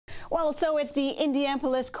Well, so it's the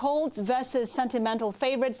Indianapolis Colts versus sentimental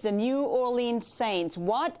favorites, the New Orleans Saints.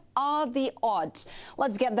 What are the odds?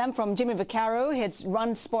 Let's get them from Jimmy Vaccaro. He's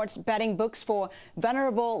run sports betting books for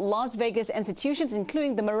venerable Las Vegas institutions,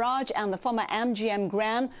 including the Mirage and the former MGM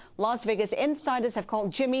Grand. Las Vegas insiders have called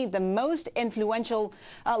Jimmy the most influential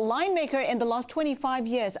line maker in the last 25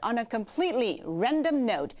 years. On a completely random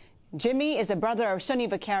note, Jimmy is the brother of Sonny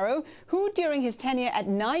Vaccaro, who during his tenure at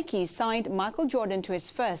Nike signed Michael Jordan to his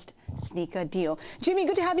first sneaker deal. Jimmy,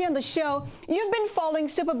 good to have you on the show. You've been following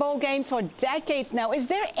Super Bowl games for decades now. Is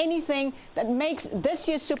there anything that makes this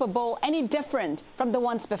year's Super Bowl any different from the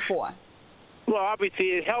ones before? Well,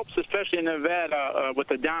 obviously, it helps, especially in Nevada, with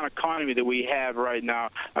the down economy that we have right now.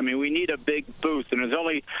 I mean, we need a big boost, and there's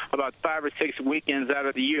only about 5 or 6 weekends out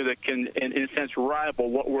of the year that can, in a sense, rival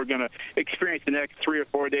what we're going to experience the next 3 or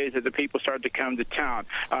 4 days as the people start to come to town.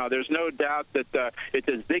 There's no doubt that it's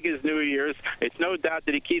as big as New Year's. It's no doubt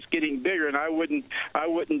that it keeps getting bigger, and I wouldn't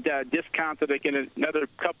discount that in another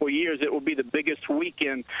couple of years it will be the biggest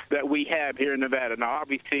weekend that we have here in Nevada. Now,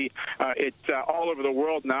 obviously, it's all over the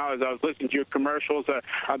world now. As I was listening to your commercials,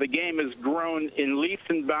 the game has grown in leaps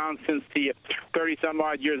and bounds since the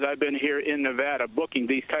 30-some-odd years I've been here in Nevada booking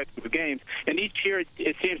these types of games. And each year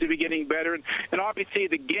it seems to be getting better. And obviously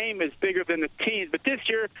the game is bigger than the teams. But this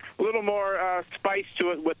year, a little more spice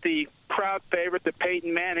to it with the crowd favorite, the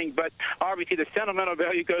Peyton Manning. But obviously the sentimental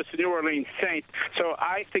value goes to New Orleans Saints. So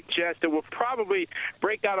I suggest that we'll probably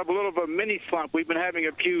break out of a little of a mini slump. We've been having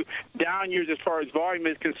a few down years as far as volume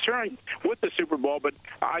is concerned with the Super Bowl. But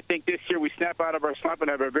I think this year we snap out of our slump and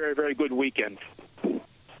have a very, very good weekend.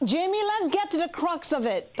 Jimmy, let's get to the crux of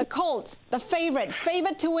it. The Colts, the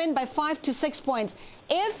favorite to win by 5 to 6 points.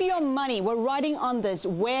 If your money were riding on this,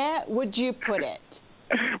 where would you put it?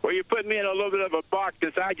 Well, you put me in a little bit of a box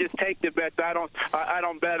because I just take the bets. I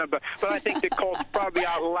don't bet them, but I think the Colts probably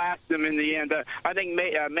outlast them in the end. I think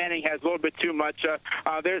Manning has a little bit too much.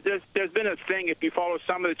 There's been a thing, if you follow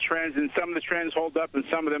some of the trends, and some of the trends hold up and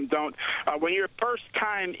some of them don't. When you're first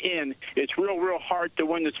time in, it's real hard to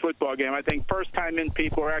win this football game. I think first time in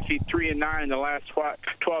people are actually 3-9 in the last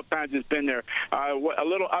 12 times it's been there. A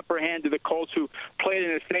little upper hand to the Colts, who played in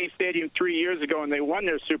the same stadium 3 years ago and they won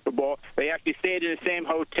their Super Bowl. They actually stayed in the same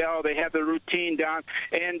hotel. They have the routine down.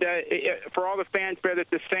 And for all the fanfare that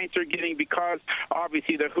the Saints are getting, because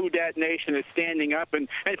obviously the Who Dat Nation is standing up, and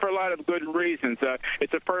for a lot of good reasons.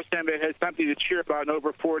 It's the first time it has something to cheer about in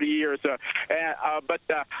over 40 years. But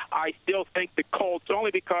I still think the Colts, only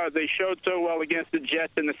because they showed so well against the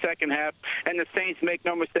Jets in the second half, and the Saints, make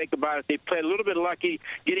no mistake about it, they played a little bit lucky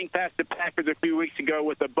getting past the Packers a few weeks ago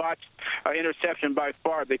with a botched interception by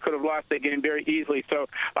far. They could have lost that game very easily. So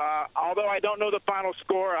although I don't know the final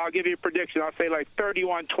score, I'll give you a prediction. I'll say like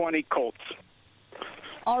 31-20 Colts.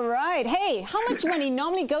 All right. Hey, how much money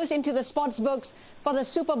normally goes into the sports books for the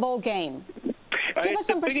Super Bowl game? Give us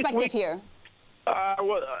some perspective here.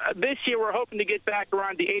 Well, this year we're hoping to get back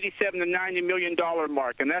around the $87 to $90 million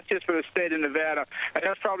mark, and that's just for the state of Nevada. And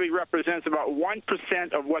that probably represents about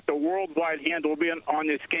 1% of what the worldwide handle will be on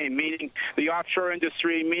this game, meaning the offshore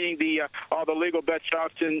industry, meaning all the legal bet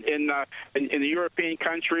shops in the European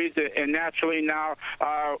countries, and naturally now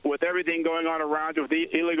with everything going on around with the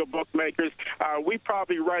illegal bookmakers, we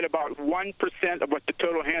probably write about 1% of what the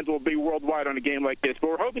total handle will be worldwide on a game like this. But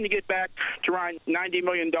we're hoping to get back to around $90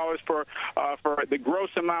 million for the gross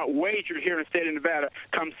amount wagered here in the state of Nevada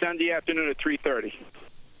come Sunday afternoon at 3:30.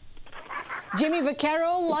 Jimmy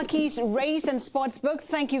Vaccaro, Lucky's Race and Sportsbook,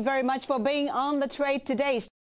 thank you very much for being on the trade today.